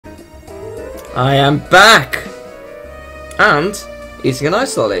I am back! And eating an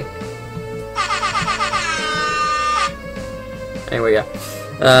ice lolly. Anyway, yeah.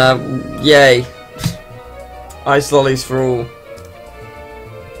 Yay. Ice lollies for all.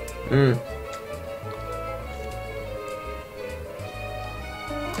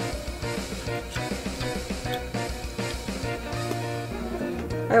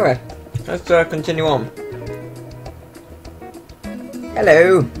 Anyway, let's continue on.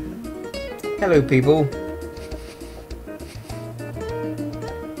 Hello. Hello, people.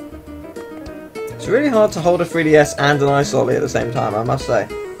 It's really hard to hold a 3DS and an ice lolly at the same time, I must say.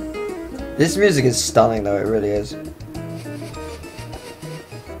 This music is stunning, though, it really is.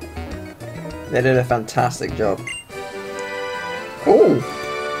 They did a fantastic job. Ooh!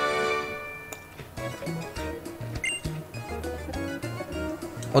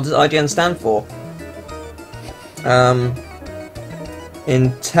 What does IGN stand for?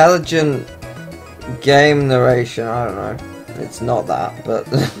 Intelligent game narration, I don't know. It's not that, but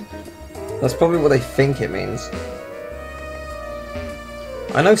that's probably what they think it means.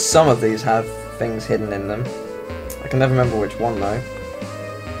 I know some of these have things hidden in them. I can never remember which one though.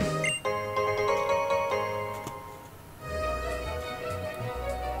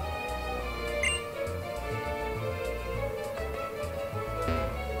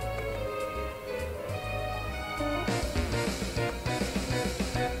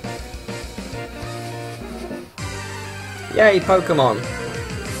 Yay, Pokemon!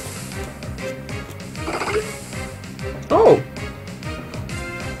 Oh!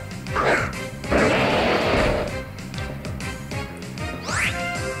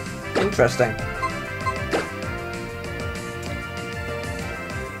 Interesting.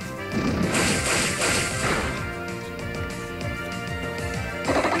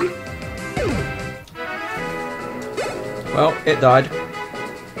 Well, it died.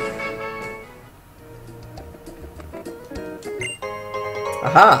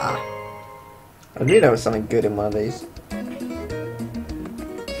 Aha! I knew there was something good in one of these.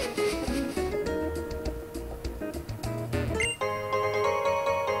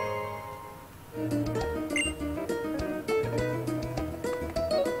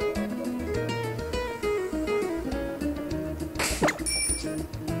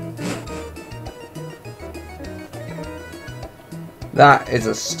 That is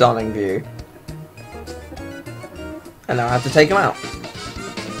a stunning view. And now I have to take him out.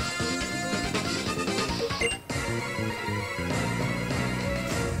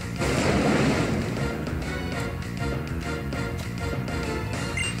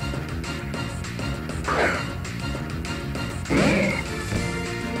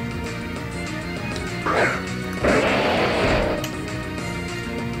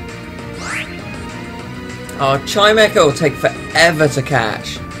 Oh, Chimecha will take forever to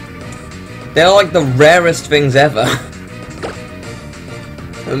catch. They're like the rarest things ever.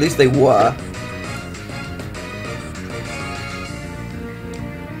 Or at least they were.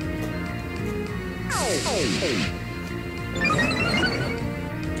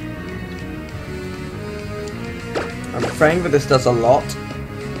 I'm praying that this does a lot.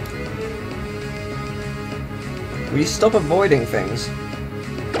 Will you stop avoiding things?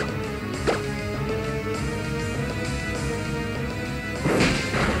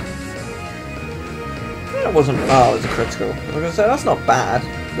 It wasn't. Oh, it was a critical. I was gonna say that's not bad,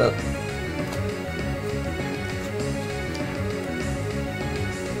 but.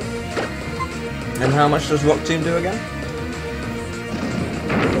 And how much does Rock Tomb do again?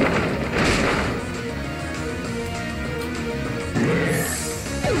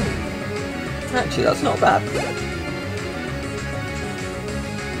 Actually, that's not bad.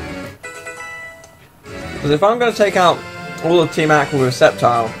 Because if I'm going to take out all of Team Aqua with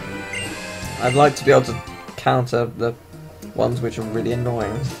Sceptile, I'd like to be able to counter the ones which are really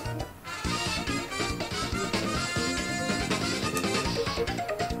annoying.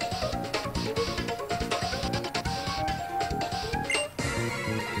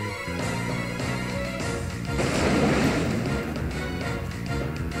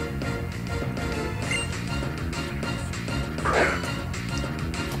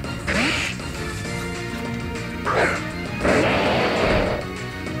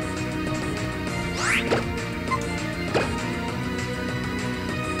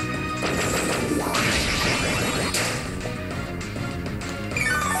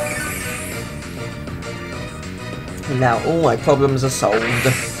 Now all my problems are solved.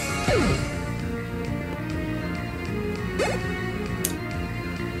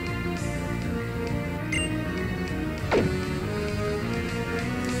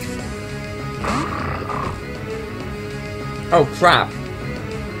 Oh crap.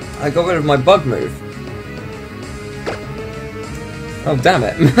 I got rid of my bug move. Oh, damn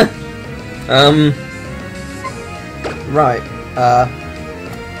it. Right.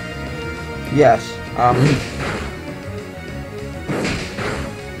 Yes.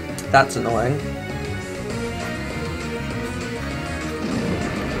 That's annoying.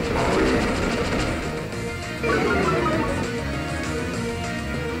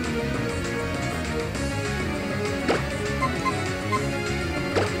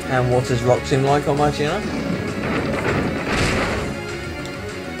 And what does Rock Tomb like on my tuner?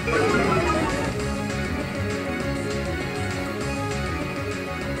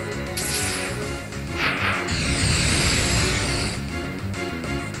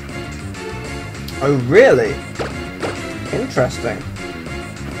 Oh, really? Interesting.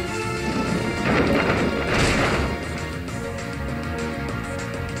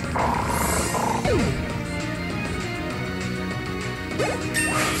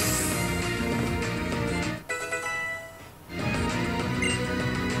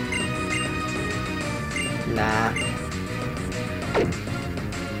 Nah.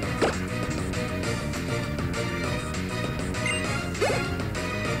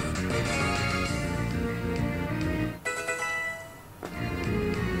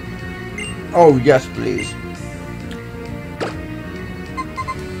 Oh, yes, please.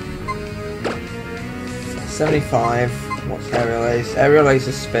 $75. What's Aerial Ace? Aerial Ace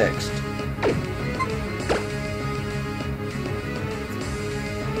is fixed.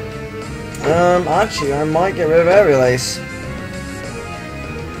 Actually, I might get rid of Aerial Ace.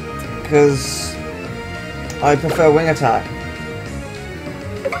 Because I prefer Wing Attack.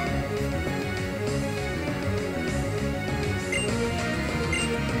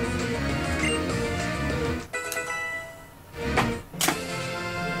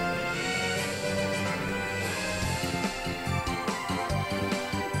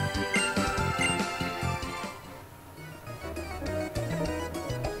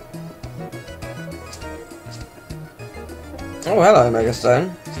 Oh, hello,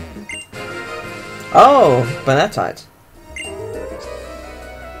 Megastone. Oh, Bonetite.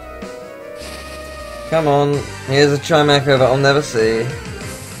 Come on, here's a Chimecho that I'll never see.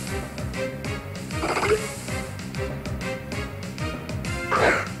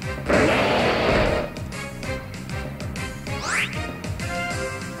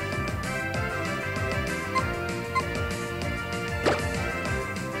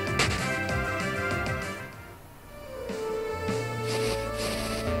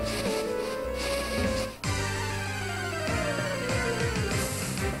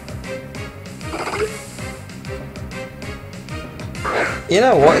 You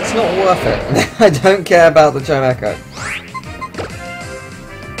know what? It's not worth it. I don't care about the Chimecho.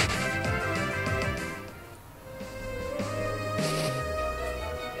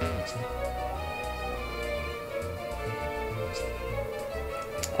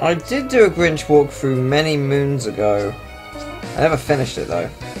 I did do a Grinch walkthrough many moons ago. I never finished it though.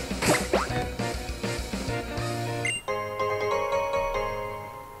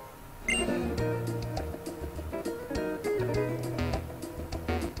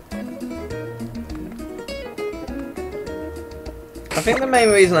 I think the main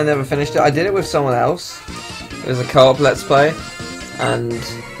reason I never finished it, I did it with someone else. It was a co-op let's play, and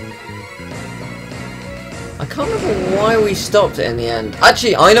I can't remember why we stopped it in the end.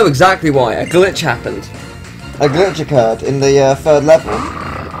 Actually, I know exactly why. A glitch happened. A glitch occurred in the third level.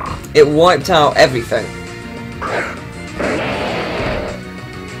 It wiped out everything.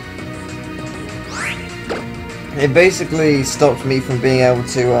 It basically stopped me from being able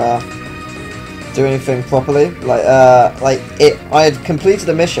to do anything properly. I had completed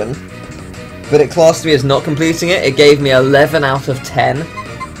a mission, but it classed me as not completing it. It gave me 11 out of 10,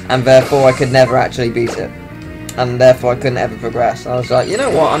 and therefore I could never actually beat it, and therefore I couldn't ever progress. I was like, you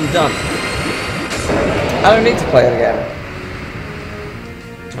know what, I'm done. I don't need to play it again.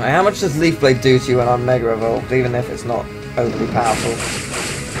 Right, how much does Leaf Blade do to you when I'm Mega Evolved, even if it's not overly powerful?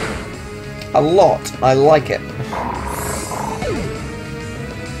 A lot. I like it.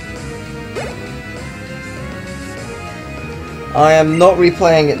 I am not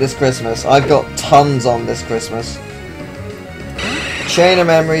replaying it this Christmas. I've got tons on this Christmas. Chain of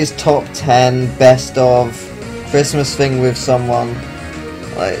Memories, top 10, best of, Christmas thing with someone.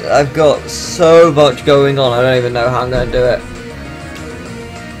 I've got so much going on, I don't even know how I'm going to do it.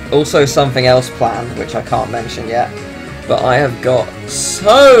 Also something else planned, which I can't mention yet. But I have got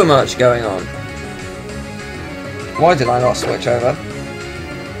so much going on. Why did I not switch over?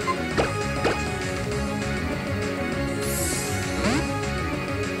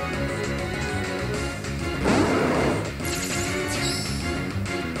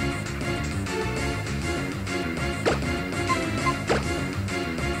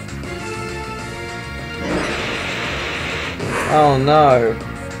 Oh no.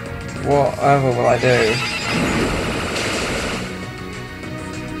 Whatever will I do?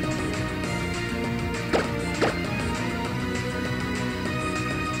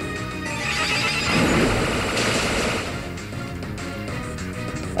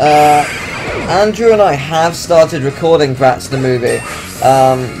 Andrew and I have started recording Bratz the movie,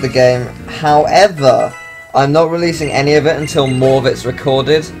 the game. However, I'm not releasing any of it until more of it's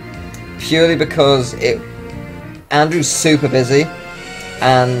recorded, purely because Andrew's super busy,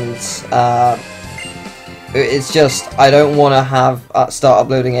 and it's just I don't want to have start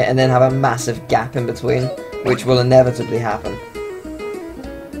uploading it and then have a massive gap in between, which will inevitably happen.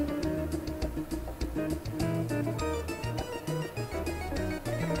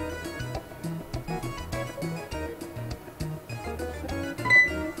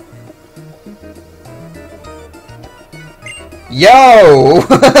 Yo!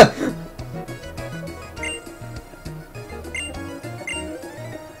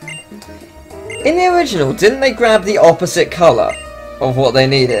 In the original, didn't they grab the opposite colour of what they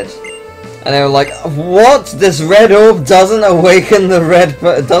needed? And they were like, what? This red orb doesn't awaken the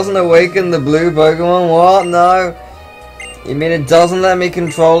blue Pokemon? What? No. You mean it doesn't let me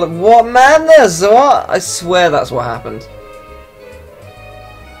control it? What madness? What? I swear that's what happened.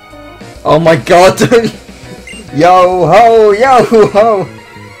 Oh my god, don't... Yo ho, yo ho!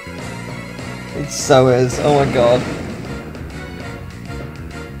 It so is. Oh my god.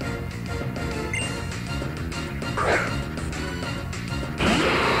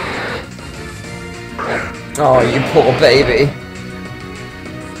 Oh, you poor baby.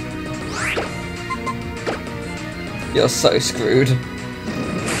 You're so screwed.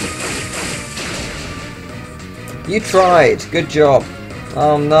 You tried. Good job.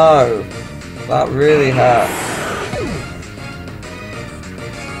 Oh no. That really hurt.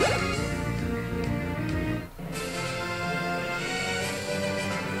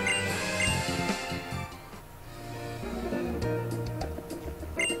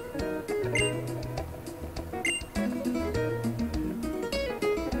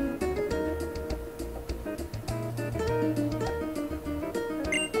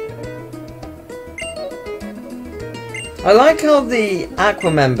 I like how the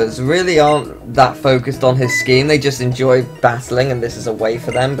Aqua members really aren't that focused on his scheme, they just enjoy battling and this is a way for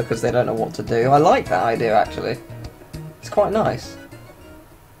them because they don't know what to do. I like that idea actually. It's quite nice.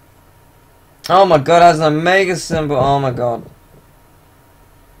 Oh my god, it has an Omega symbol, oh my god.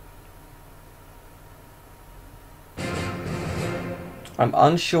 I'm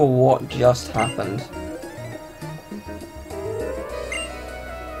unsure what just happened.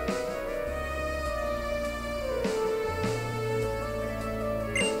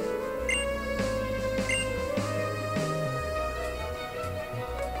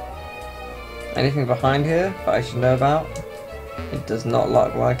 Anything behind here that I should know about? It does not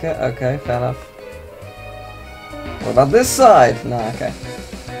look like it. Okay, fair enough. What about this side? No, okay.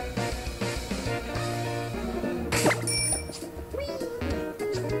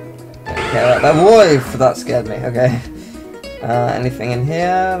 Don't care about that wolf! That scared me, okay. Anything in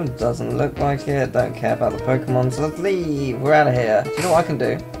here? Doesn't look like it. Don't care about the Pokemon, so let's leave. We're out of here. Do you know what I can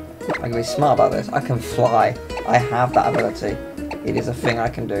do? I can be smart about this. I can fly. I have that ability. It is a thing I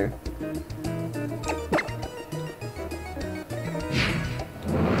can do.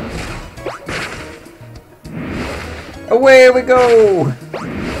 Away we go!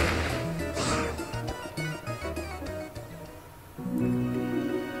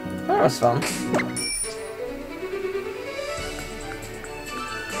 That was fun.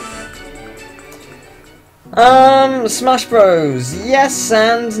 Smash Bros. Yes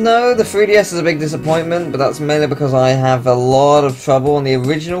and no. The 3DS is a big disappointment, but that's mainly because I have a lot of trouble on the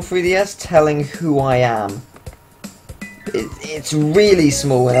original 3DS telling who I am. It's really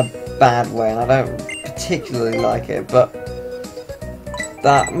small in a bad way, and I don't particularly like it, but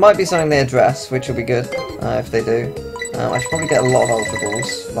that might be something they address, which will be good if they do. I should probably get a lot of Ultra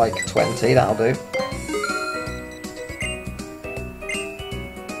Balls, like 20, that'll do.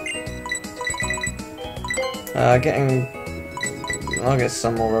 I'll get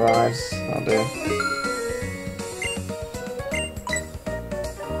some more revives, that'll do.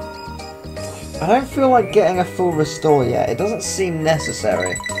 I don't feel like getting a full restore yet, it doesn't seem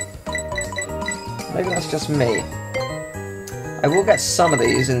necessary. Maybe that's just me. I will get some of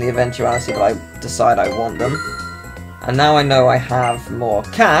these in the eventuality that I decide I want them. And now I know I have more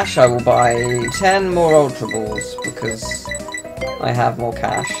cash, I will buy 10 more Ultra Balls because I have more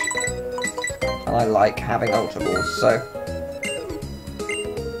cash. And I like having Ultra Balls, so...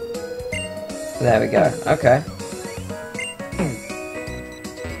 There we go, okay.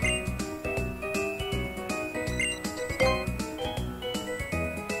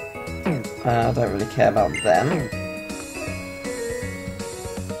 I don't really care about them.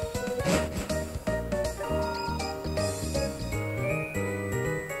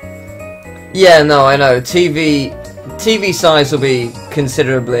 Yeah, no, I know. TV size will be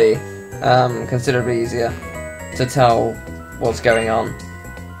considerably easier to tell what's going on.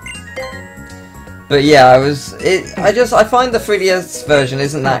 But yeah, I find the 3DS version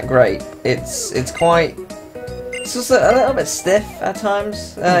isn't that great. It's just a little bit stiff at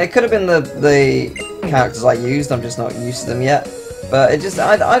times. It could have been the characters I used. I'm just not used to them yet. But it just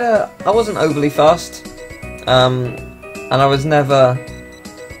I wasn't overly fussed, and I was never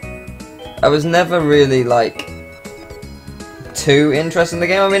really like too interested in the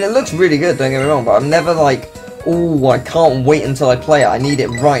game. I mean, it looks really good, don't get me wrong, but I'm never like, oh, I can't wait until I play it. I need it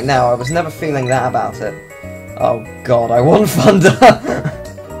right now. I was never feeling that about it. Oh god, I want Thunder.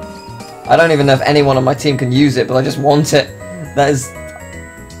 I don't even know if anyone on my team can use it, but I just want it. That is...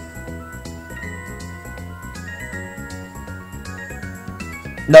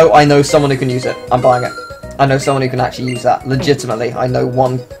 No, I know someone who can use it. I'm buying it. I know someone who can actually use that. Legitimately, I know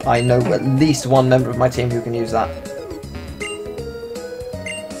at least one member of my team who can use that.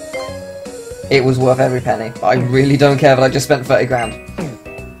 It was worth every penny. I really don't care that I just spent 30 grand.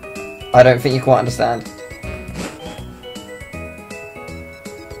 I don't think you quite understand.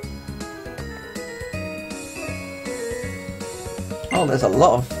 Oh, there's a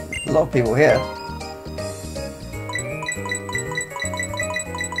lot of people here.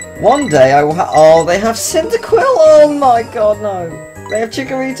 One day I will have... Oh, they have Cyndaquil! Oh my god, no. They have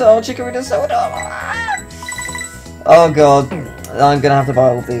Chikorita. Oh, Chikorita's so... Oh god. I'm gonna have to buy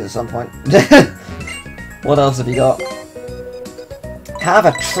all of these at some point. What else have you got? Have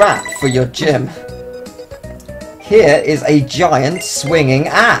a trap for your gym. Here is a giant swinging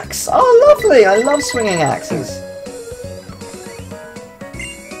axe. Oh, lovely! I love swinging axes.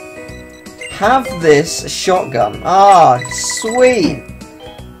 Have this shotgun. Ah, sweet!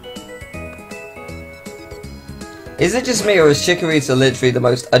 Is it just me, or is Chikorita literally the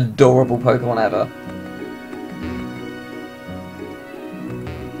most adorable Pokemon ever?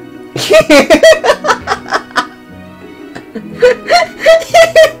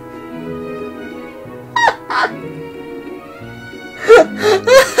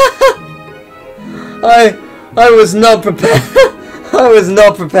 I was not prepared. I was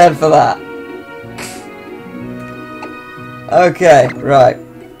not prepared for that. Okay, right.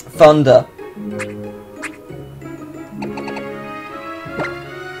 Thunder.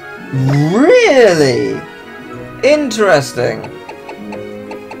 Really? Interesting.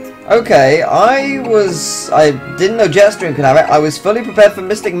 Okay, I didn't know Jetstream could have it. I was fully prepared for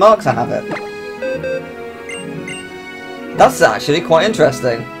Mystic Mark to have it. That's actually quite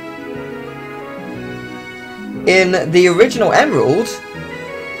interesting. In the original Emerald,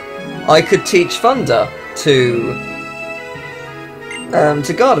 I could teach Thunder to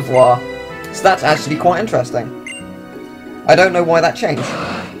Gardevoir. So that's actually quite interesting. I don't know why that changed.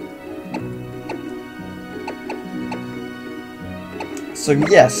 So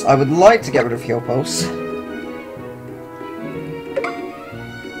yes, I would like to get rid of Heal Pulse.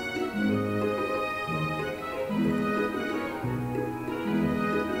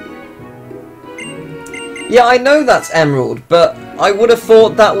 Yeah, I know that's Emerald, but I would have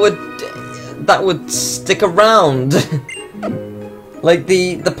thought that would stick around. Like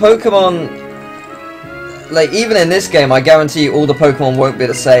the Pokemon, like even in this game, I guarantee you all the Pokemon won't be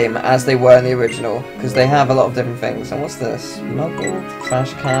the same as they were in the original, because they have a lot of different things. And what's this? Muggle,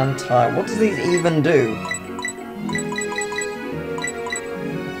 trash can, tire. What do these even do?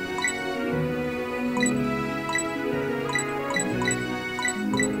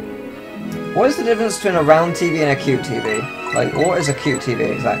 What is the difference between a round TV and a cube TV? Like, what is a cube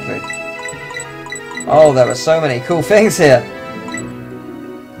TV exactly? Oh, there are so many cool things here.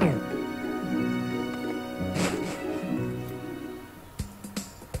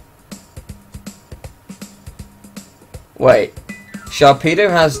 Wait, Sharpedo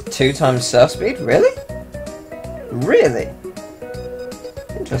has 2 times surf speed? Really? Really?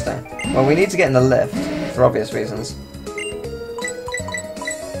 Interesting. Well, we need to get in the lift, for obvious reasons.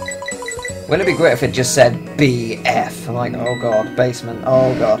 Wouldn't it be great if it just said BF? I'm like, oh god, basement,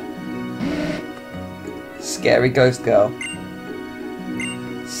 oh god. Scary ghost girl.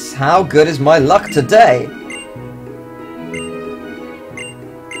 How good is my luck today?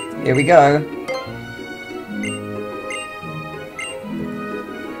 Here we go.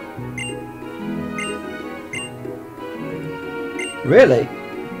 Really?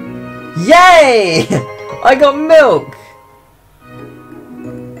 Yay! I got milk!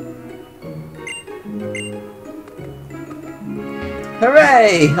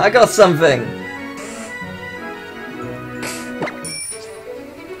 Hooray! I got something!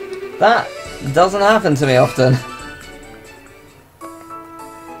 That doesn't happen to me often.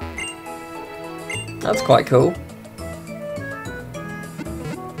 That's quite cool.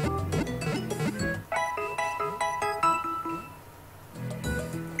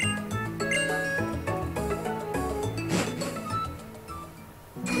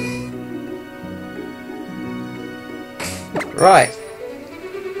 Right.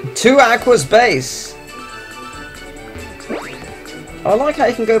 To Aqua's base. I like how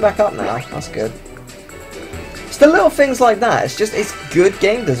you can go back up now. That's good. It's the little things like that. It's good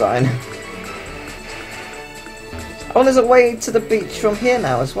game design. Oh, there's a way to the beach from here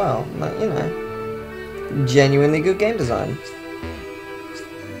now as well. Like, you know, genuinely good game design.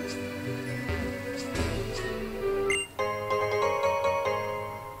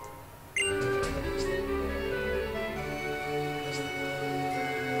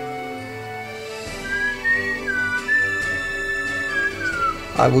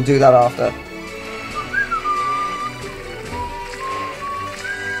 I will do that after.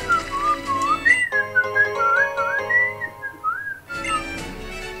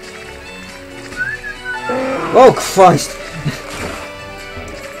 Oh Christ!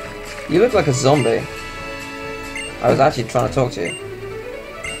 You look like a zombie. I was actually trying to talk to you.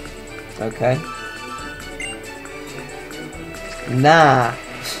 Okay. Nah.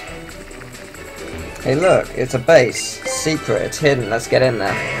 Hey look, it's a base. Secret, it's hidden, let's get in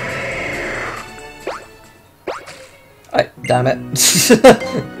there. Damn it.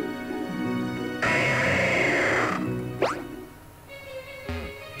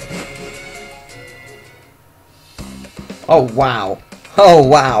 Oh wow. Oh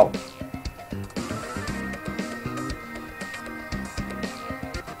wow.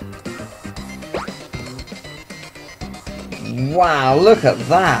 Wow, look at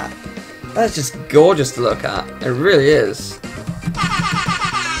that. That's just gorgeous to look at. It really is.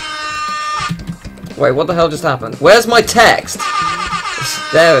 Wait, what the hell just happened? Where's my text?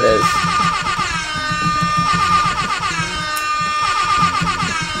 There it is.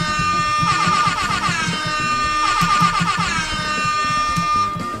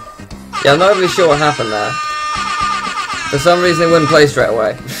 Yeah, I'm not really sure what happened there. For some reason it wouldn't play straight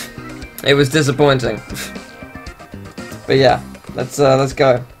away. It was disappointing. But yeah, let's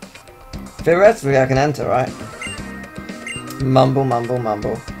go. Theoretically I can enter, right? Mumble, mumble,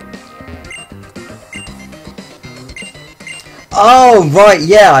 mumble. Oh, right,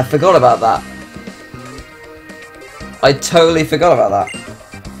 yeah, I forgot about that. I totally forgot about that.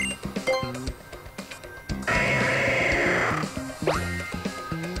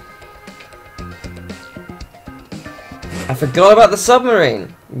 I forgot about the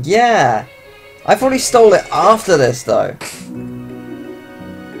submarine. Yeah. I probably stole it after this, though.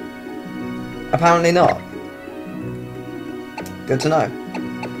 Apparently not. Good to know.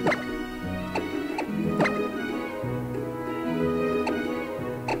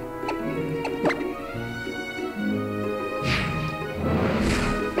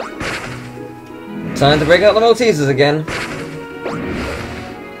 Time to break out the Maltesers again.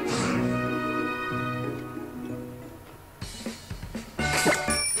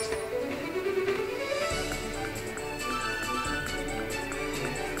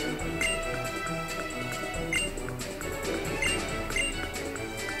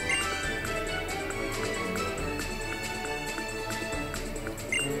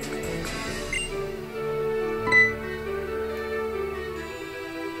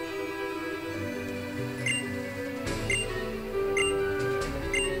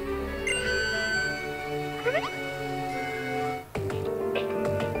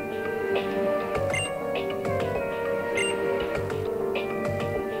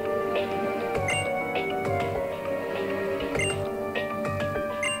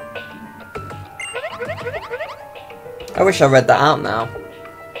 I wish I read that out now.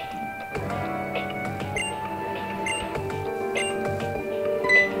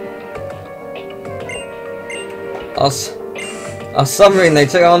 Our submarine they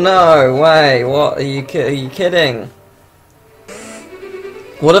took. Oh no! Way! What are you kidding?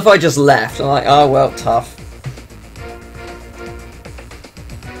 What if I just left? I'm like, oh well, tough.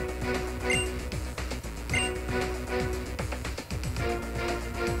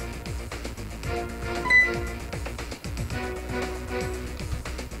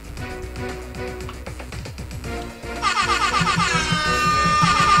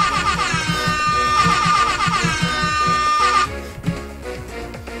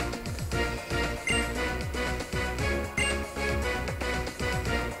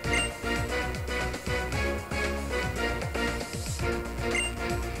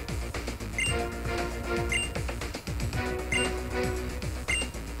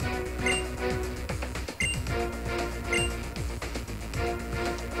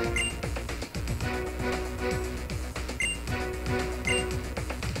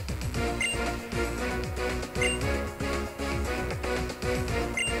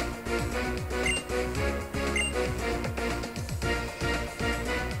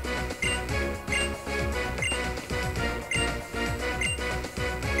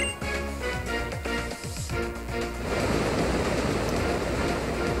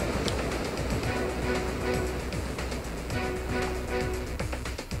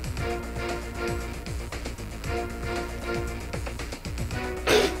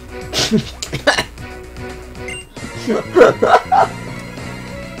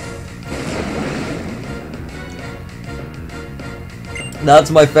 That's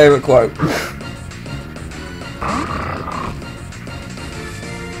my favourite quote.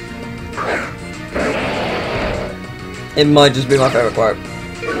 It might just be my favourite quote.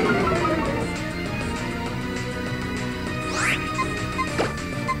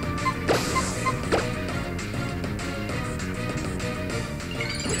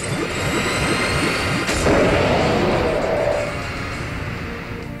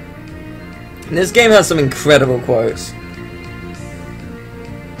 This game has some incredible quotes.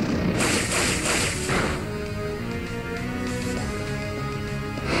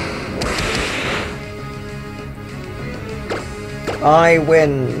 I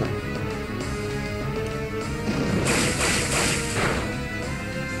win.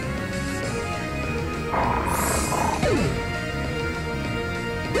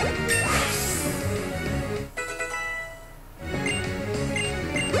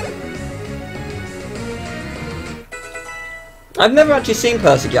 I've never actually seen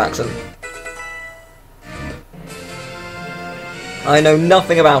Percy Jackson. I know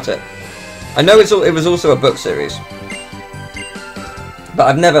nothing about it. I know it was also a book series. But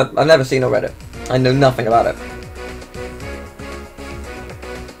I've never seen or read it. I know nothing about it.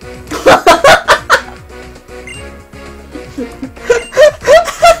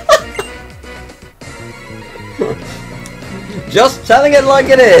 Just telling it like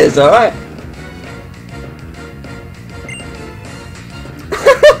it is, alright?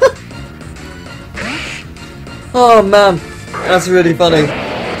 Oh man, that's really funny.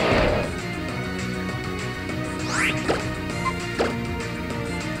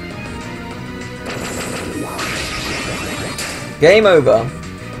 Game over.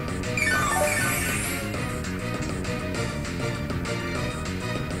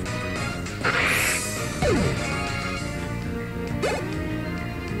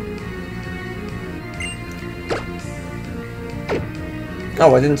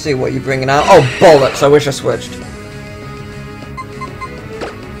 Oh, I didn't see what you're bringing out. Oh, bollocks, I wish I switched.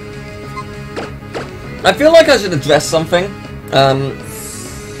 I feel like I should address something.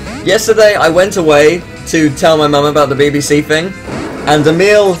 Yesterday I went away to tell my mum about the BBC thing, and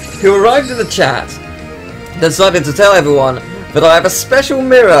Emil, who arrived in the chat, decided to tell everyone that I have a special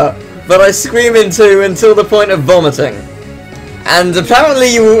mirror that I scream into until the point of vomiting. And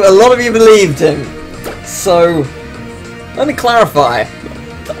apparently a lot of you believed him. So, let me clarify.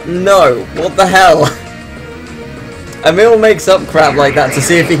 No, what the hell? Emil makes up crap like that to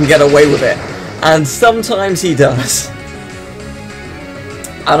see if he can get away with it. And sometimes he does.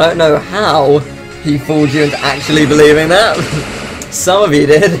 I don't know how he fooled you into actually believing that. Some of you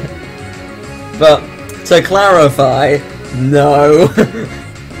did. But, to clarify, no.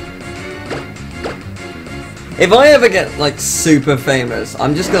 If I ever get, like, super famous,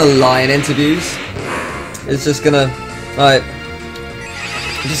 I'm just gonna lie in interviews. It's just gonna, like,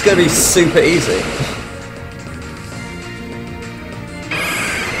 it's just gonna be super easy.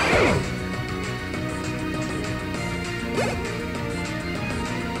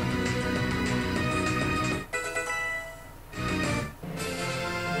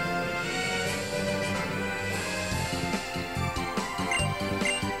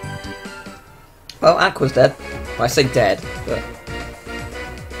 Well, Aqua's dead. Well, I say dead, but...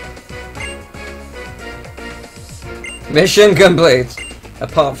 Mission complete!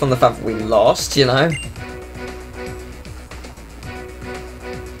 Apart from the fact that we lost, you know?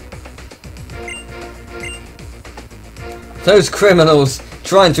 Those criminals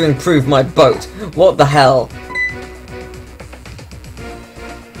trying to improve my boat. What the hell?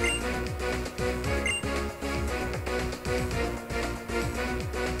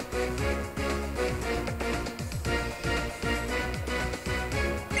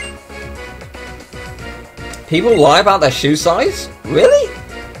 People lie about their shoe size? Really?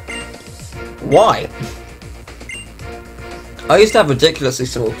 Why? I used to have ridiculously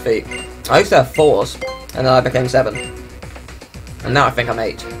small feet. I used to have 4s, and then I became 7. And now I think I'm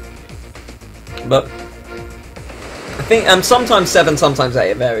 8. But I think sometimes 7, sometimes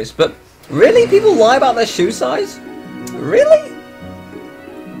 8, it varies. But really? People lie about their shoe size? Really?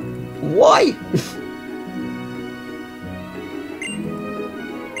 Why?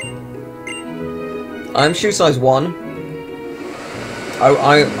 I'm shoe size 1.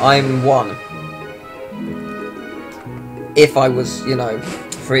 I'm 1. If I was, you know,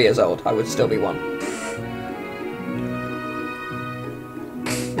 3 years old, I would still be 1.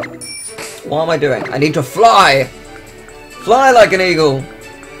 What am I doing? I need to fly! Fly like an eagle!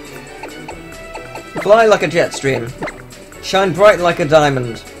 Fly like a jet stream. Shine bright like a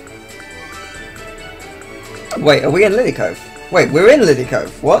diamond. Wait, are we in Lily Cove? Wait, we're in Lily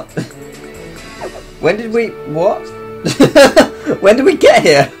Cove. What? When did we... What? When did we get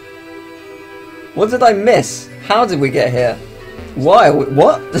here? What did I miss? How did we get here? Why?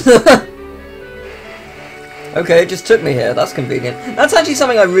 What? Okay, it just took me here. That's convenient. That's actually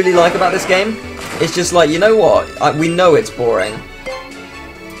something I really like about this game. It's just like, you know what? We know it's boring.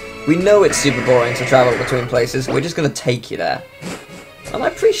 We know it's super boring to travel between places. We're just going to take you there. And I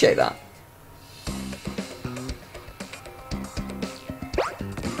appreciate that.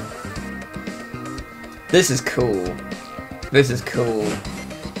 This is cool. This is cool.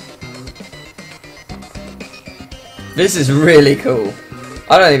 This is really cool.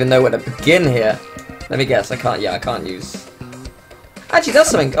 I don't even know where to begin here. Let me guess. I can't. Yeah, I can't use. Actually, that's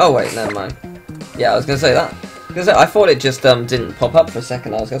something. Oh wait, never mind. Yeah, I was gonna say that. Because I thought it just didn't pop up for a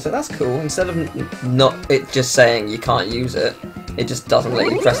second. I was gonna say that's cool. Instead of not it just saying you can't use it, it just doesn't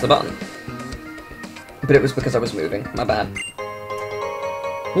let you press the button. But it was because I was moving. My bad.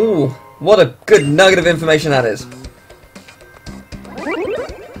 Ooh, what a good nugget of information that is.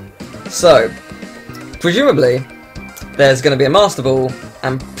 So, presumably, there's going to be a Master Ball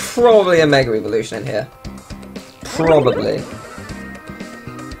and probably a Mega Evolution in here. Probably.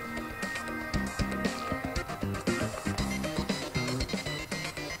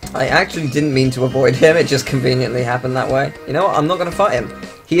 I actually didn't mean to avoid him, it just conveniently happened that way. You know what, I'm not going to fight him.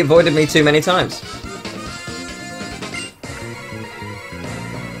 He avoided me too many times.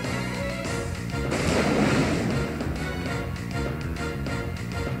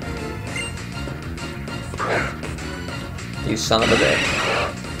 You son of a bitch.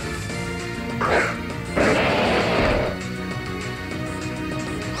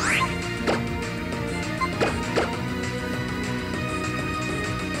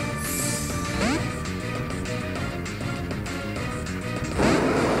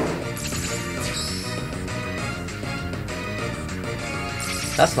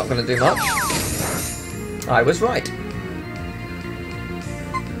 That's not going to do much. I was right.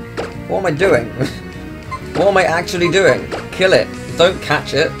 What am I doing? What am I actually doing? Kill it. Don't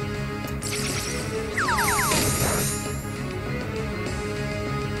catch it.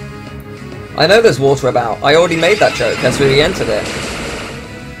 I know there's water about. I already made that joke as we entered it.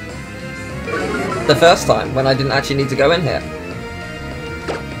 The first time, when I didn't actually need to go in here.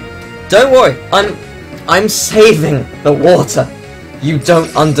 Don't worry, I'm saving the water. You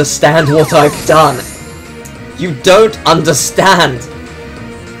don't understand what I've done. You don't understand.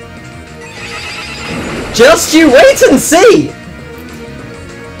 Just you wait and see!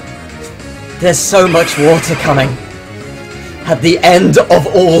 There's so much water coming. At the end of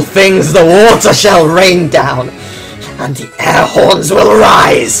all things, the water shall rain down, and the air horns will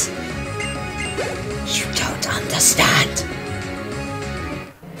rise. You don't understand.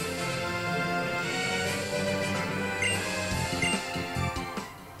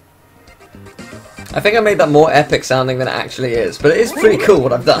 I think I made that more epic sounding than it actually is, but it is pretty cool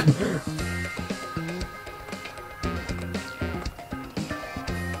what I've done.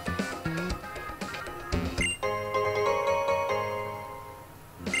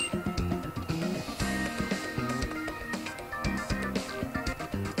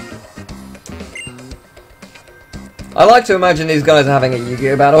 I like to imagine these guys are having a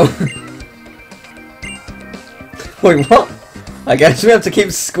Yu-Gi-Oh battle. Wait, what? I guess we have to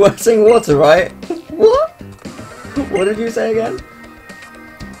keep squirting water, right? What? What did you say again?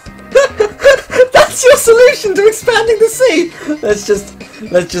 That's your solution to expanding the sea! Let's just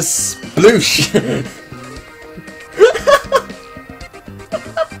sploosh.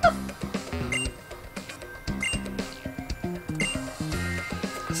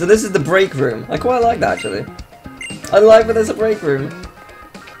 So this is the break room. I quite like that actually. I like that there's a break room.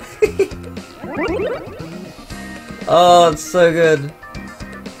 Oh, it's so good.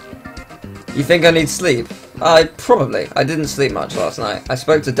 You think I need sleep? Probably. I didn't sleep much last night. I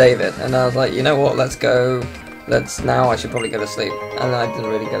spoke to David and I was like, you know what, let's go. Now I should probably go to sleep. And I didn't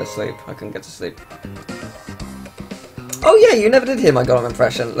really go to sleep. I couldn't get to sleep. Oh yeah, you never did hear my Golem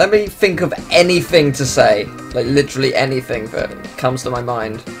impression. Let me think of anything to say. Like literally anything that comes to my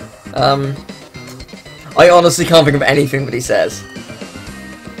mind. I honestly can't think of anything that he says.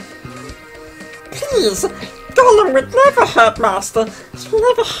 Please, Golem would never hurt Master. He's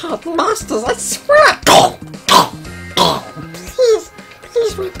never hurt Masters, I swear.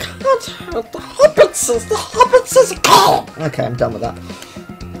 Please, we can't hurt the Hobbitses. The Hobbitses. Okay, I'm done with that.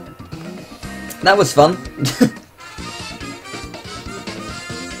 That was fun.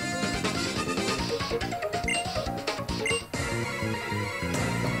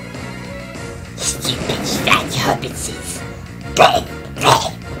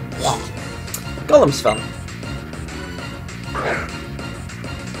 Golem's fun.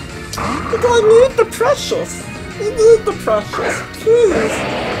 But I need the precious. I need the precious. Please.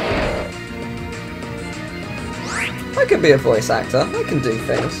 I could be a voice actor. I can do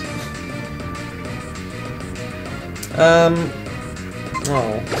things.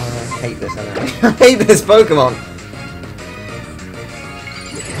 Oh, I hate this enemy. I hate this Pokemon.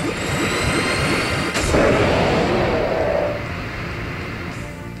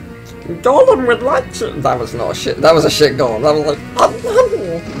 Golem would like to. That was not a shit. That was a shit Golem. That was like.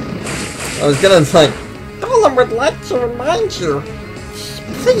 I was gonna say. Golem would like to remind you.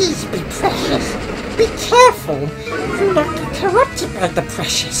 Please be precious. Be careful. Do not get corrupted by the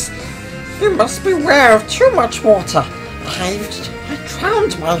precious. You must beware of too much water. I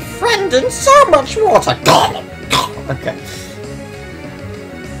drowned my friend in so much water. Golem. Okay.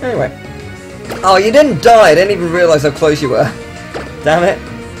 Anyway. Oh, you didn't die. I didn't even realise how close you were. Damn it.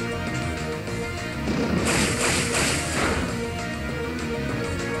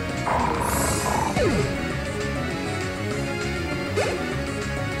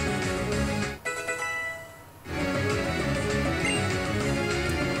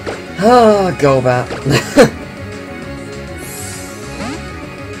 Oh, Golbat.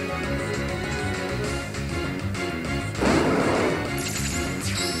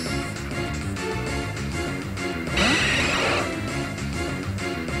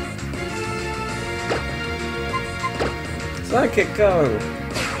 Psychic go!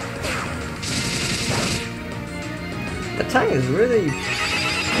 The tank is really...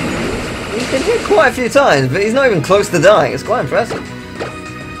 He's been hit quite a few times, but he's not even close to dying. It's quite impressive.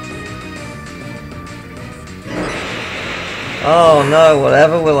 Oh no,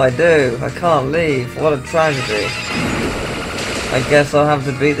 whatever will I do? I can't leave. What a tragedy. I guess I'll have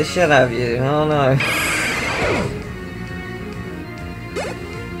to beat the shit out of you. Oh no.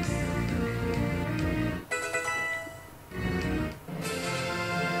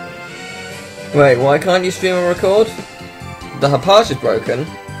 Wait, why can't you stream and record? The Harpash is broken.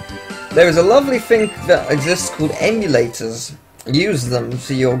 There is a lovely thing that exists called emulators. Use them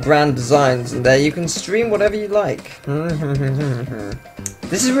for your grand designs, and there you can stream whatever you like.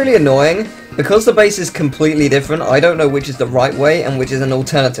 This is really annoying. Because the base is completely different, I don't know which is the right way and which is an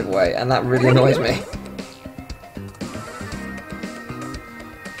alternative way, and that really annoys me.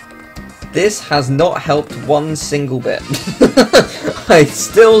 This has not helped one single bit. I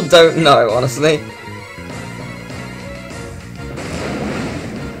still don't know, honestly.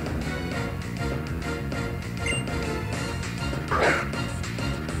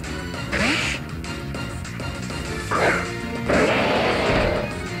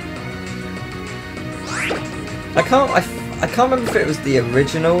 I can't remember if it was the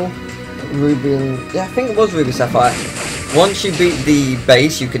original Ruby and... Yeah, I think it was Ruby Sapphire. Once you beat the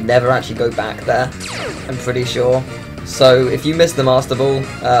base, you could never actually go back there, I'm pretty sure. So, if you missed the Master Ball,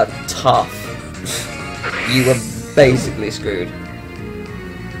 tough. You were basically screwed.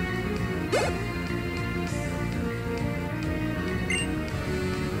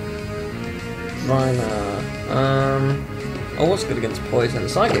 Rhino. Oh, what's good against poison?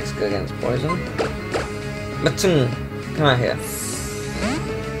 Psychic's good against poison. Matung, come out here.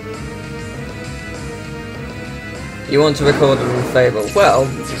 You want to record a Fable? Well,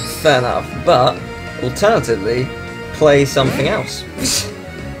 fair enough, but alternatively, play something else.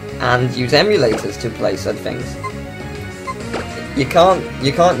 And use emulators to play said things. You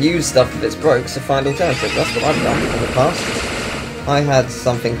can't use stuff that's broke, so find alternatives. That's what I've done in the past. I had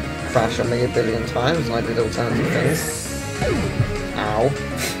something crash on me a billion times and I did alternative things. Ow.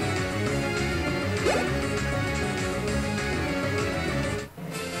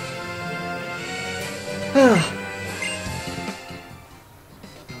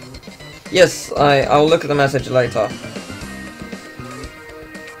 Yes, I'll look at the message later.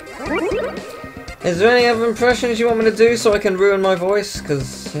 Is there any other impressions you want me to do so I can ruin my voice?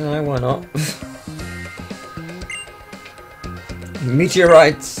 Because, you know, why not?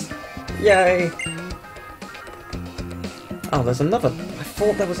 Meteorites! Yay! Oh, there's another. I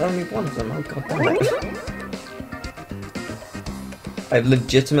thought there was only one of them. Oh god damn it. I've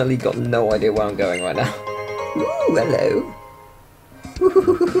legitimately got no idea where I'm going right now. Ooh, hello.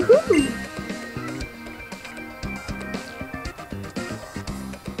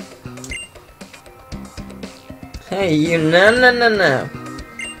 Hey, you, no.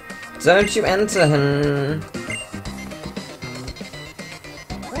 Don't you enter him.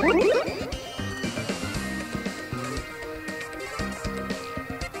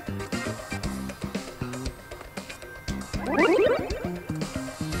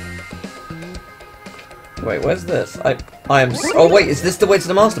 Wait, where's this? I am. Oh wait, is this the way to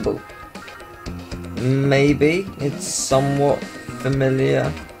the Master Ball? Maybe it's somewhat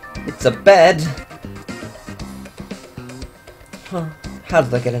familiar. It's a bed. Huh. How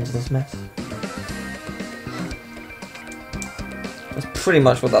did I get into this mess? That's pretty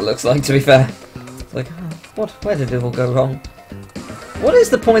much what that looks like, to be fair. It's like, huh, where did it all go wrong? What is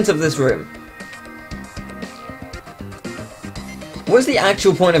the point of this room? What's the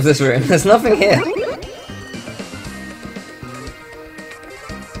actual point of this room? There's nothing here.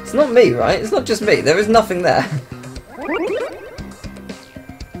 It's not me, right? It's not just me. There is nothing there.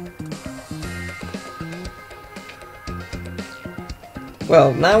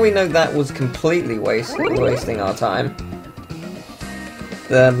 Well, now we know that was completely wasting our time.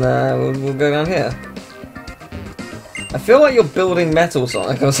 Then we'll go down here. I feel like you're building Metal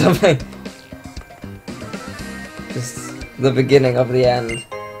Sonic or something. Just the beginning of the end.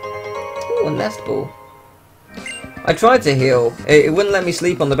 Ooh, a nest ball. I tried to heal. It wouldn't let me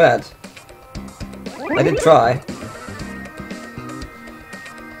sleep on the bed. I did try.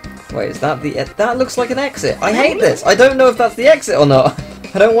 Wait, is that the... That looks like an exit. I hate this. I don't know if that's the exit or not.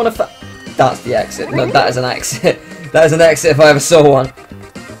 I don't want to... That's the exit. No, that is an exit. That is an exit if I ever saw one.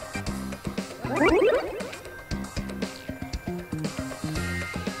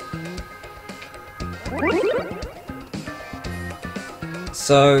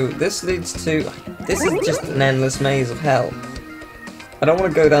 So, this leads to... This is just an endless maze of hell. I don't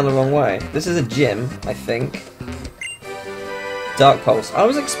want to go down the wrong way. This is a gym, I think. Dark Pulse. I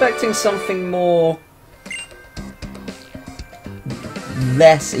was expecting something more...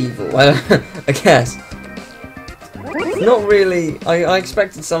 less evil, I guess. Not really... I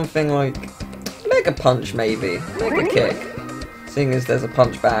expected something like... Mega Punch, maybe. Mega Kick. Seeing as there's a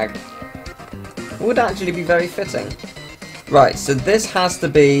punch bag. Would actually be very fitting. Right, so this has to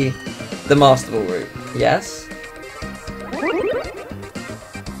be the Master Ball route, yes?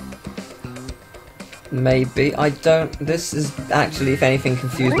 Maybe, I don't... This is actually, if anything,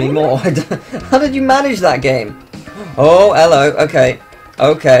 confused me more. How did you manage that game? Oh, hello, okay.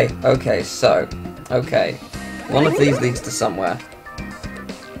 Okay, so... Okay. One of these leads to somewhere.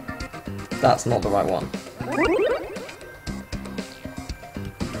 That's not the right one.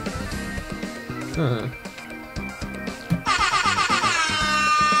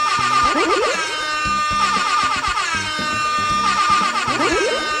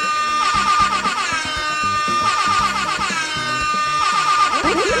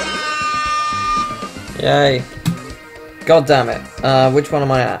 Yay. God damn it. Which one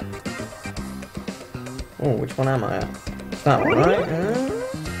am I at? Oh, which one am I at? It's that one, right?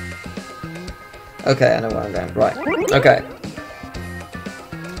 Okay, I know where I'm going. Right. Okay.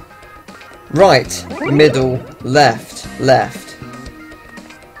 Right. Middle. Left. Left.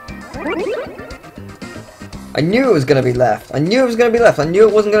 I knew it was going to be left. I knew it was going to be left. I knew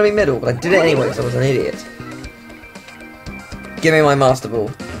it wasn't going to be middle, but I did it anyway because I was an idiot. Give me my Master Ball.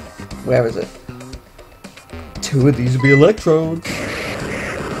 Where is it? 2 of these will be electrodes.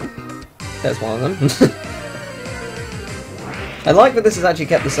 There's one of them. I like that this is actually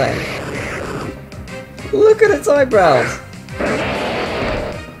kept the same. Look at its eyebrows.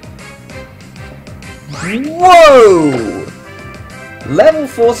 Whoa! Level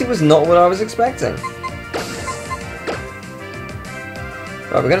 40 was not what I was expecting.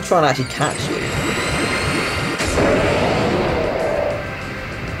 Right, we're going to try and actually catch you.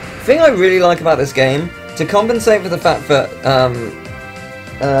 The thing I really like about this game, to compensate for the fact that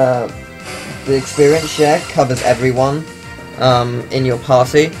the experience share covers everyone in your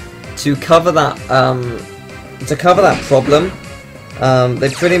party, to cover that problem, they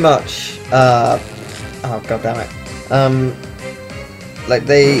pretty much oh god damn it, like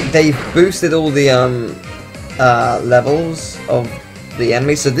they boosted all the levels of the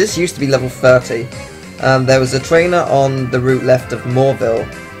enemies. So this used to be level 30. There was a trainer on the route left of Moorville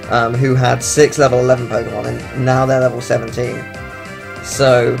who had 6 level 11 Pokemon, and now they're level 17.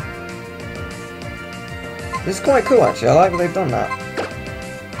 So it's quite cool actually. I like that they've done that.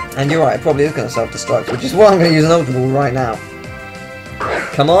 And you're right, it probably is going to self-destruct, which is why I'm going to use an Ultra Ball right now.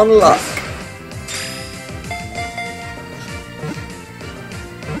 Come on, luck!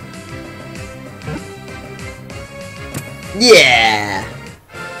 Yeah!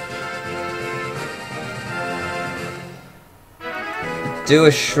 Do a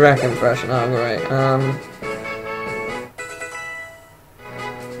Shrek impression. Oh, great.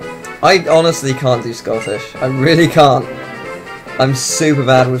 I honestly can't do Scottish. I really can't. I'm super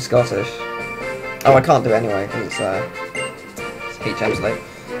bad with Scottish. Oh, I can't do it anyway because it's HM slate.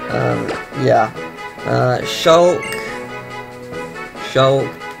 Yeah. Shulk.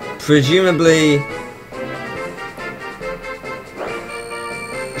 Presumably.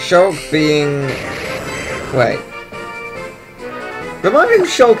 Shulk being. Wait. Remind me who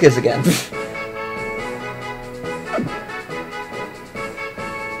Shulk is again.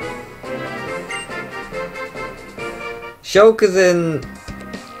 Shulk is in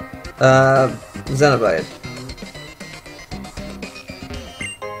Xenoblade.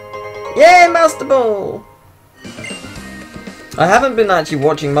 Yay, Master Ball! I haven't been actually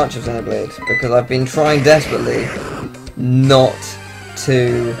watching much of Xenoblade because I've been trying desperately not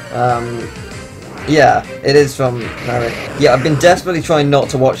to. Yeah, it is from. Yeah, I've been desperately trying not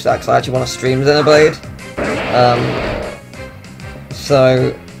to watch that because I actually want to stream Xenoblade.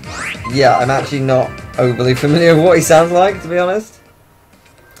 So, yeah, I'm actually not overly familiar with what he sounds like, to be honest.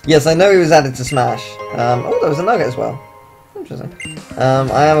 Yes, I know he was added to Smash. Oh, there was a nugget as well. Interesting.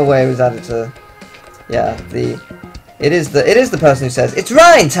 I am aware he was added to. Yeah, It is the person who says it's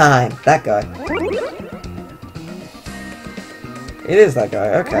Rhine time. That guy. It is that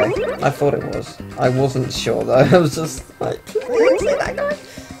guy. Okay, I thought it was. I wasn't sure though. I was just like, please say that guy.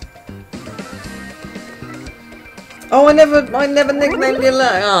 Oh, I never nicknamed the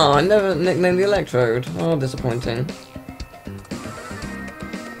I never nicknamed the Electrode. Oh, disappointing.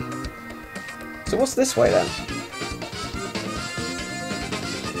 So what's this way then?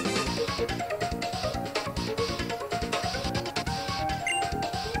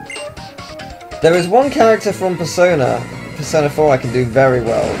 There is one character from Persona 4 I can do very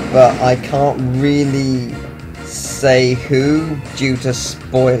well, but I can't really say who due to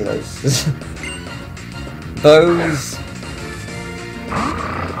spoilers. Those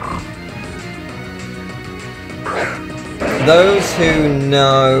who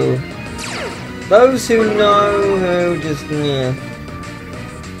know who just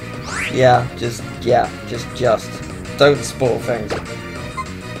don't spoil things.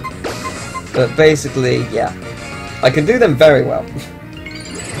 But basically, yeah, I can do them very well.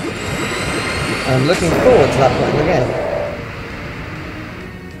 I'm looking forward to that point in the game.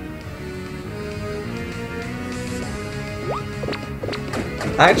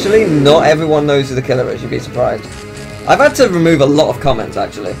 Actually, not everyone knows who the killer is, you'd be surprised. I've had to remove a lot of comments,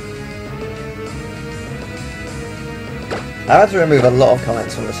 actually. I've had to remove a lot of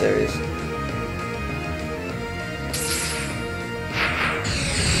comments from the series.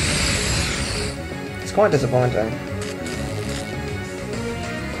 It's quite disappointing.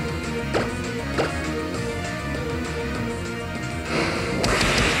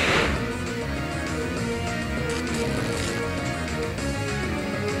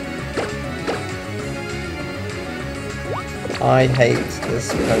 I hate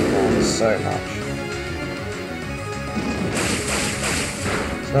this Pokemon so much.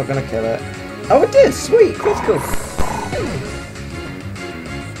 It's not gonna kill it. Oh, it did! Sweet! That's cool.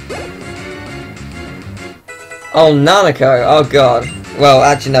 Oh, Nanako! Oh god. Well,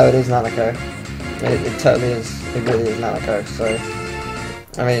 actually no, it is Nanako. It totally is. It really is Nanako, so...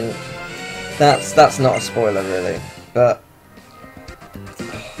 I mean... That's not a spoiler, really. But...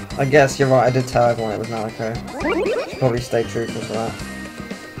 I guess you're right, I did tell everyone it was Nanako. Should probably stay truthful to that.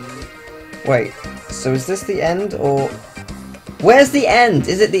 Wait, so is this the end, or... Where's the end?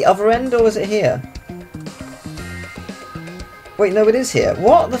 Is it the other end, or is it here? Wait, no, it is here.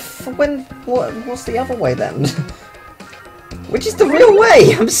 What the what's the other way then? Which is the real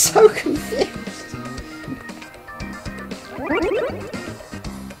way? I'm so confused.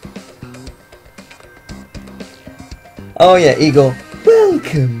 Oh yeah, Eagle.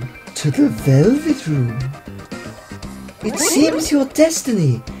 Welcome to the Velvet Room. It seems your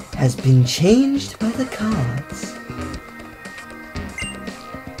destiny has been changed by the cards.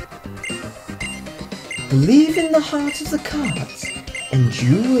 Believe in the heart of the cards, and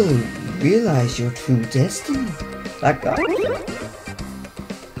you will realize your true destiny. That guy.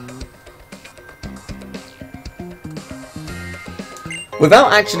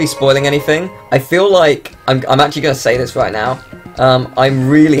 Without actually spoiling anything, I feel like I'm actually going to say this right now. I'm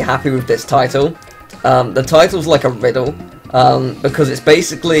really happy with this title. The title's like a riddle, because it's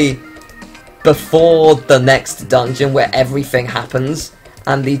basically before the next dungeon where everything happens,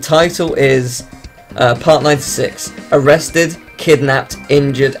 and the title is Part 96, Arrested, Kidnapped,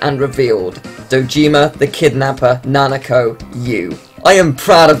 Injured, and Revealed. Dojima, the Kidnapper, Nanako, you. I am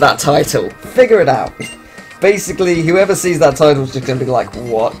proud of that title. Figure it out. Basically, whoever sees that title is just going to be like,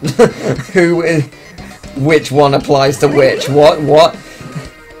 what? Who is... Which one applies to which? What?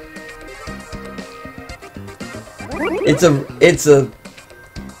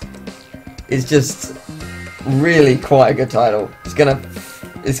 It's just really quite a good title.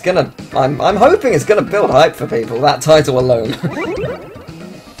 I'm hoping it's gonna build hype for people, that title alone.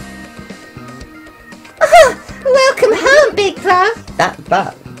 Welcome home, Big Fluff!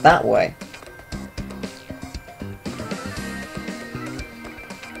 That way.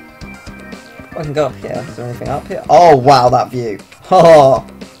 I can go up here. Is there anything up here? Oh, wow, that view. Oh.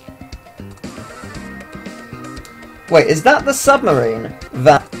 Wait, is that the submarine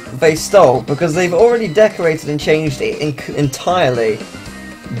that they stole? Because they've already decorated and changed it entirely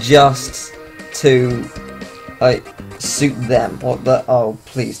just to, like, suit them. What the? Oh,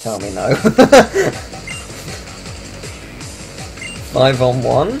 please tell me no.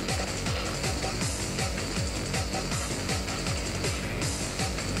 5-on-1.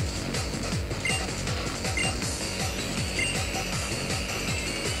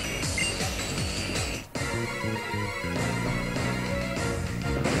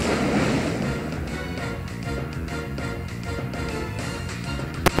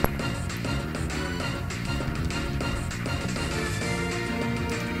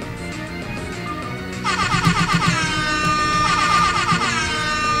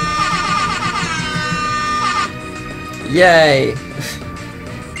 Yay!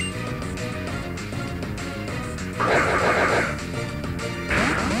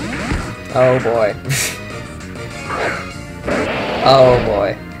 Oh boy. Oh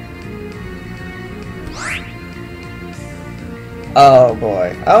boy. Oh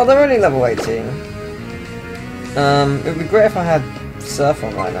boy. Oh, they're only level 18. It would be great if I had Surf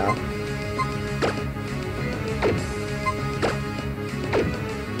on right now.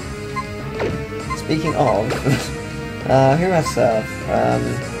 Speaking of... who has Surf?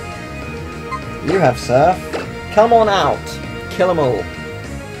 You have Surf. Come on out! Kill them all.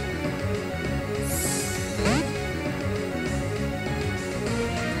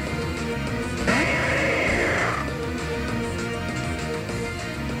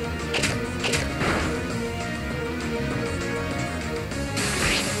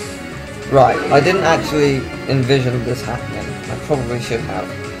 Right, I didn't actually envision this happening. I probably should have.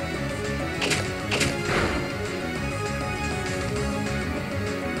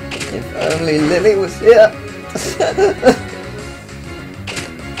 If only Lily was here!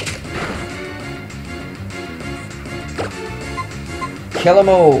 Kill them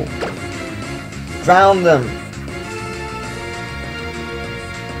all! Drown them!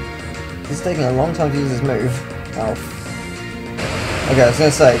 It's taking a long time to use this move. Oh. Okay, I was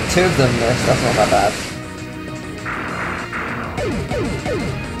gonna say, 2 of them missed, that's not that bad.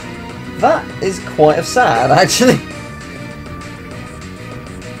 That is quite sad, actually.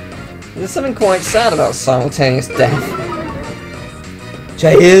 There's something quite sad about simultaneous death.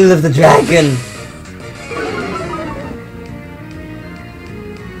 Trail of the Dragon!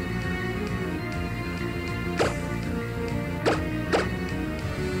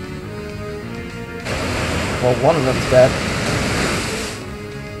 Well, one of them's dead.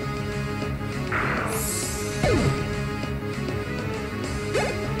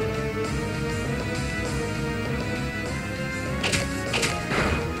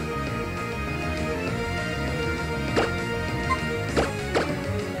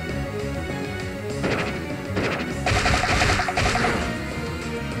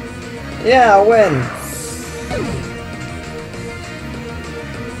 Yeah, I win!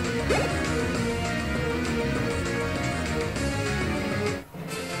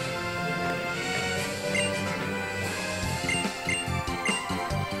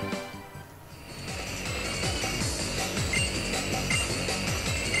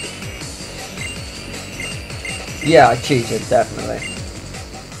 Yeah, I cheated, definitely.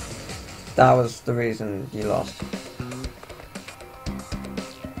 That was the reason you lost.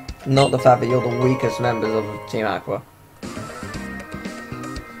 Not the fact that you're the weakest members of Team Aqua.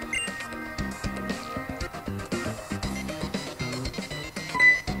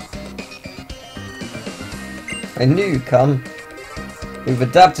 I knew you'd come. We've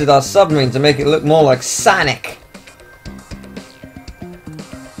adapted our submarine to make it look more like Sonic.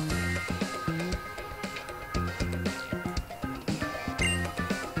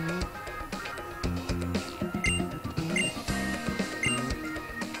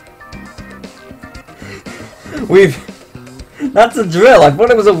 That's a drill. I thought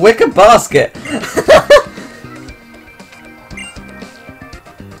it was a wicker basket.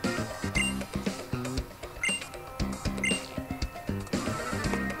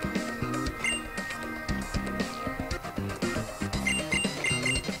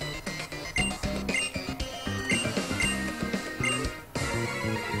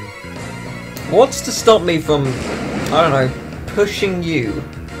 What's to stop me from, I don't know, pushing you?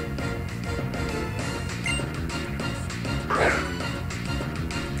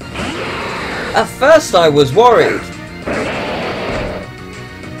 At first I was worried,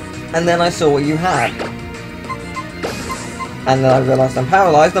 and then I saw what you had, and then I realised I'm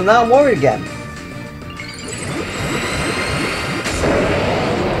paralysed, and now I'm worried again.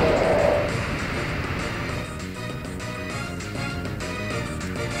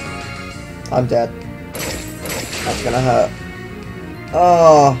 I'm dead. That's gonna hurt.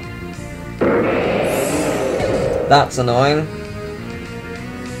 Oh. That's annoying.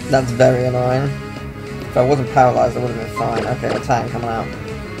 That's very annoying. If I wasn't paralysed, I would have been fine. Okay, the tank coming out.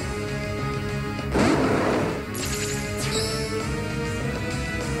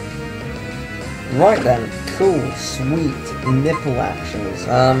 Right then. Cool. Sweet. Nipple actions.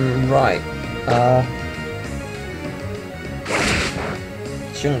 Right.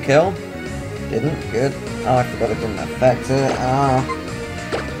 Shouldn't kill. Didn't. Good. Oh, I forgot it didn't affect it.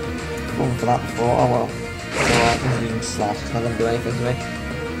 Fallen for that before. Oh well. It's alright. It's slash. It's not going to do anything to me.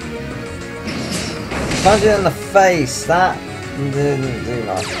 Punch it in the face. That didn't do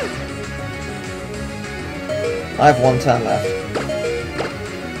much. I have 1 turn left.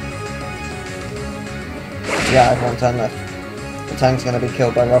 Yeah, I have 1 turn left. The tank's going to be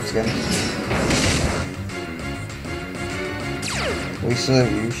killed by Roughskin. We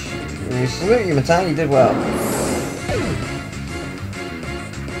salute you. We salute you, Matan. You did well.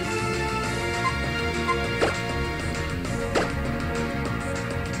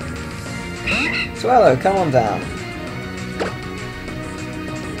 Swallow, come on down.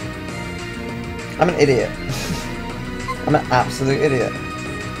 I'm an idiot. I'm an absolute idiot.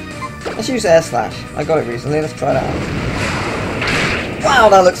 Let's use Air Slash. I got it recently. Let's try it out. Wow,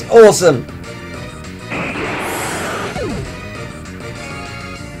 that looks awesome.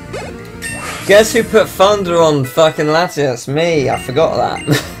 Guess who put Thunder on fucking Latias? Me. I forgot that.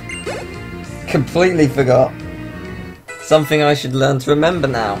 Completely forgot. Something I should learn to remember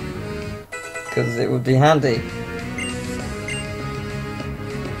now. Because it would be handy.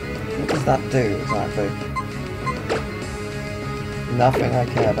 What does that do exactly? Nothing I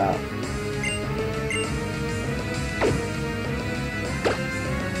care about.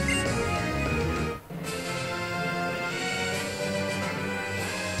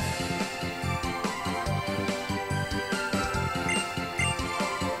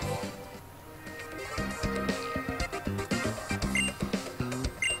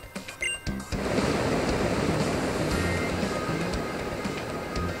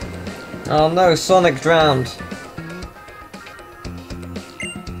 Oh no, Sonic drowned.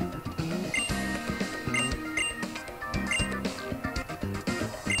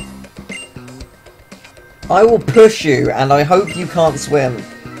 I will push you, and I hope you can't swim.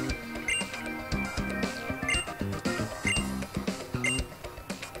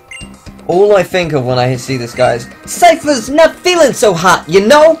 All I think of when I see this guy is, Cypher's not feeling so hot, you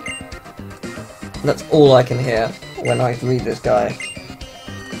know? That's all I can hear when I read this guy.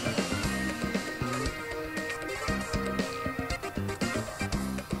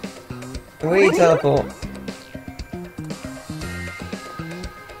 We teleport.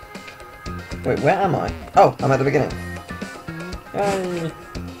 Wait, where am I? Oh, I'm at the beginning.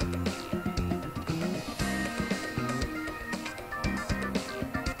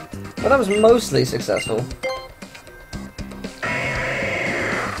 Well, that was mostly successful.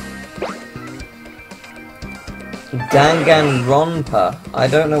 Danganronpa. I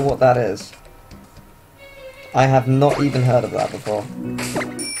don't know what that is. I have not even heard of that before.